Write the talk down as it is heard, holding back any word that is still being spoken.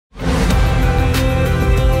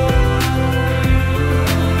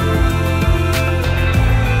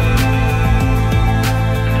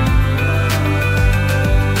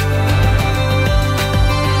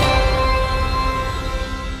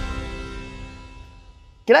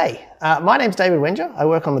G'day, my name's David Wengier. I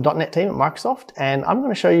work on the .NET team at Microsoft, and I'm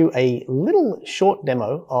going to show you a little short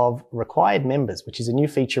demo of required members, which is a new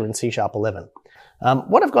feature in C#11.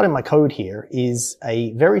 What I've got in my code here is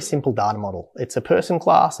a very simple data model. It's a person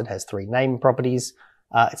class. It has 3 name properties.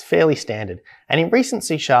 It's fairly standard. And in recent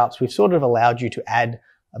C#, we've sort of allowed you to add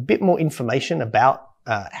a bit more information about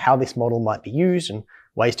how this model might be used and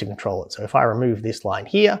ways to control it. So if I remove this line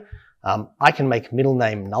here, I can make middle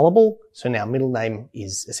name nullable. So now middle name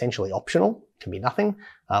is essentially optional, can be nothing.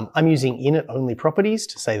 I'm using init only properties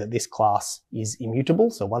to say that this class is immutable.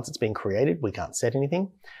 So once it's been created, we can't set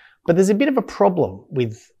anything. But there's a bit of a problem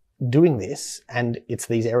with doing this, and it's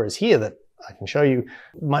these errors here that I can show you.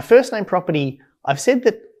 My first name property, I've said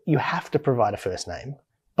that you have to provide a first name,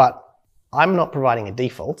 but I'm not providing a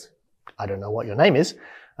default. I don't know what your name is,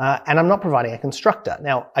 and I'm not providing a constructor.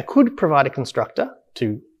 Now, I could provide a constructor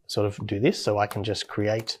to sort of do this, so I can just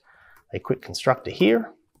create a quick constructor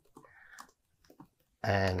here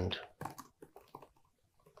and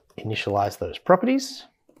initialize those properties.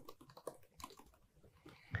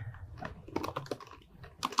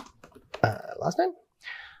 Last name.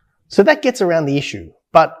 So that gets around the issue,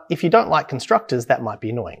 but if you don't like constructors, that might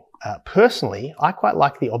be annoying. Personally, I quite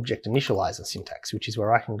like the object initializer syntax, which is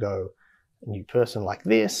where I can go new person like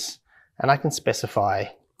this, and I can specify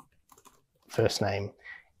first name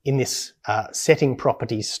in this setting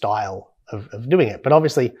properties style of doing it. But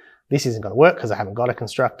obviously this isn't going to work because I haven't got a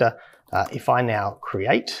constructor. If I now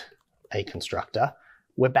create a constructor,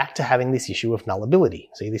 we're back to having this issue of nullability.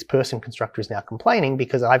 See, this person constructor is now complaining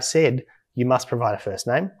because I've said you must provide a first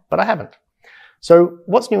name, but I haven't. So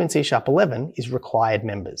what's new in C#11 is required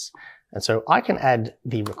members. And so I can add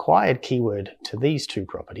the required keyword to these 2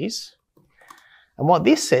 properties. And what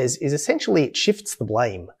this says is essentially it shifts the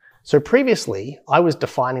blame. So previously, I was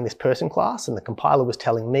defining this person class and the compiler was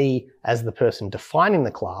telling me, as the person defining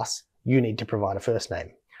the class, you need to provide a first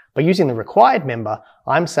name. By using the required member,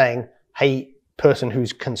 I'm saying, hey, person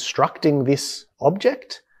who's constructing this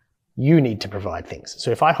object, you need to provide things.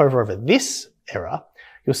 So if I hover over this error,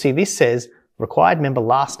 you'll see this says required member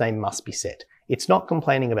last name must be set. It's not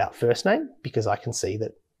complaining about first name because I can see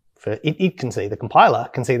that, the compiler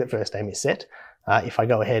can see that first name is set. If I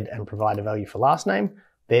go ahead and provide a value for last name,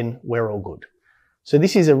 then we're all good. So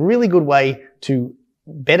this is a really good way to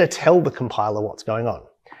better tell the compiler what's going on.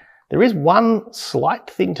 There is one slight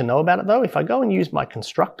thing to know about it though. If I go and use my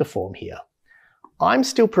constructor form here, I'm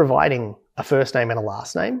still providing a first name and a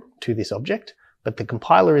last name to this object, but the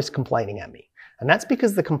compiler is complaining at me. And that's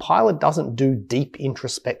because the compiler doesn't do deep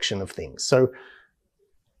introspection of things. So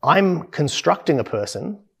I'm constructing a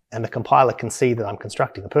person and the compiler can see that I'm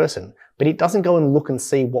constructing a person, but it doesn't go and look and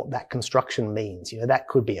see what that construction means. You know, that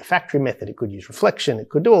could be a factory method, it could use reflection, it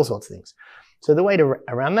could do all sorts of things. So the way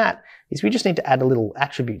around that is we just need to add a little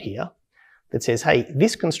attribute here that says, hey,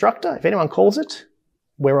 this constructor, if anyone calls it,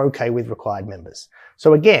 we're okay with required members.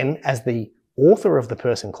 So again, as the author of the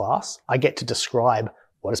person class, I get to describe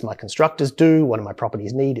what does my constructors do, what do my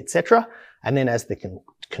properties need, etc. And then as the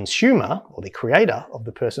consumer or the creator of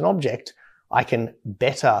the person object, I can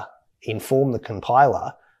better inform the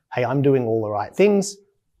compiler, hey, I'm doing all the right things,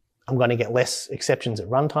 I'm going to get less exceptions at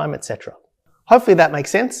runtime, etc. Hopefully that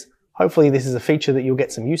makes sense. Hopefully this is a feature that you'll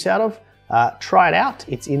get some use out of. Try it out.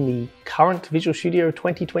 It's in the current Visual Studio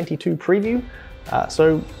 2022 preview,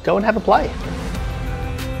 so go and have a play.